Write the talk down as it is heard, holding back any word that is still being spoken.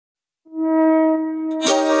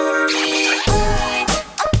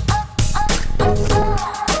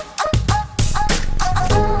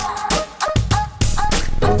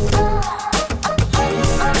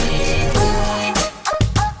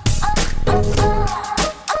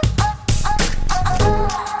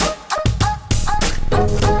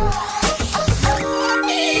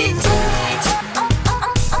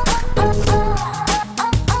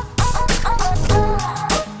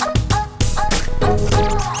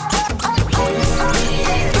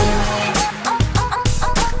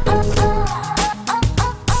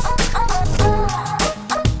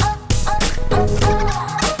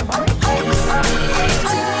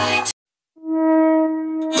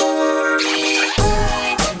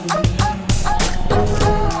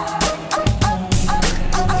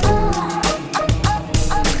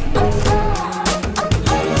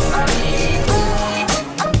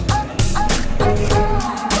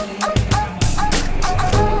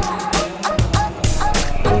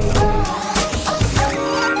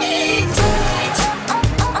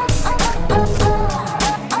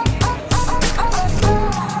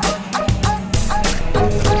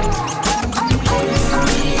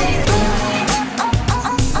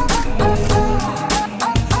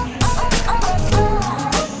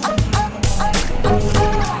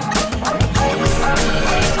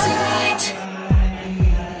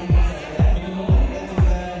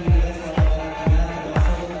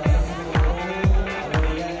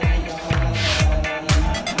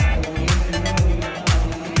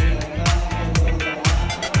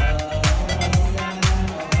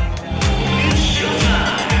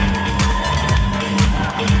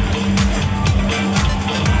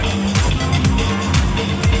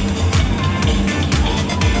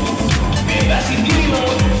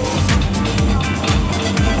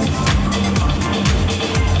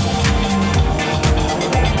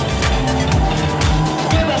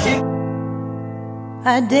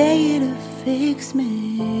I dare you to fix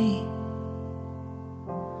me.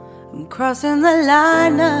 I'm crossing the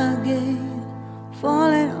line again,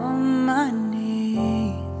 falling on my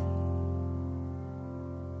knees.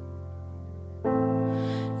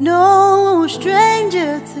 No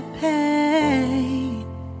stranger to pain,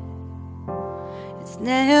 it's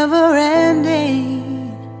never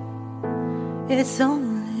ending, it's only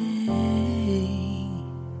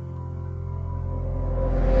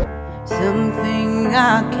something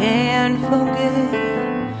I can't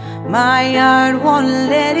forget. My heart won't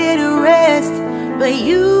let it rest, but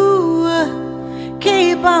you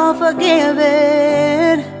keep on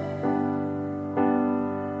forgiving.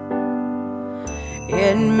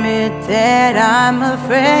 Admit that I'm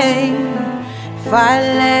afraid if I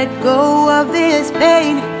let go of this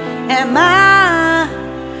pain, am I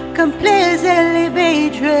completely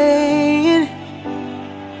betrayed?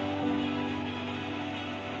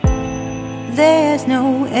 There's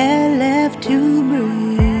no air left to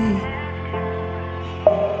breathe.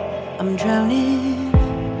 I'm drowning,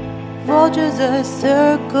 vultures are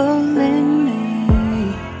circling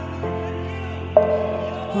me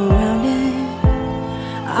around it.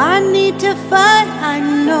 I need to fight, I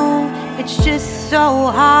know it's just so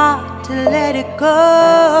hard to let it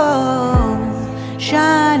go.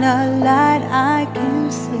 Shine a light I can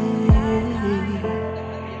see,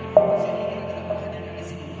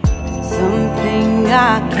 something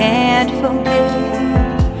I can't forget.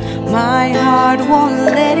 My heart won't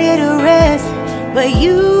let it rest, but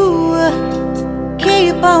you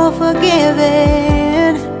keep on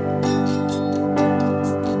forgiving.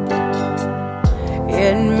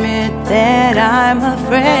 Admit that I'm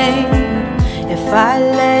afraid if I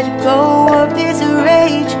let go of this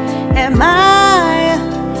rage, am I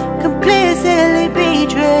completely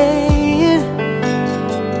betrayed?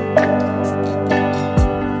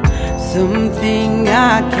 Something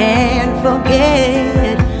I can't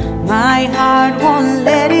forget. My heart won't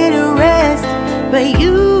let it rest, but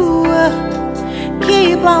you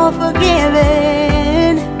keep on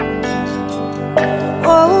forgiving.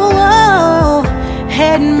 Oh,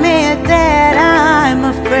 admit that I'm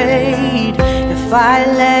afraid if I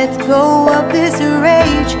let go of this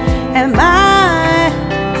rage, am I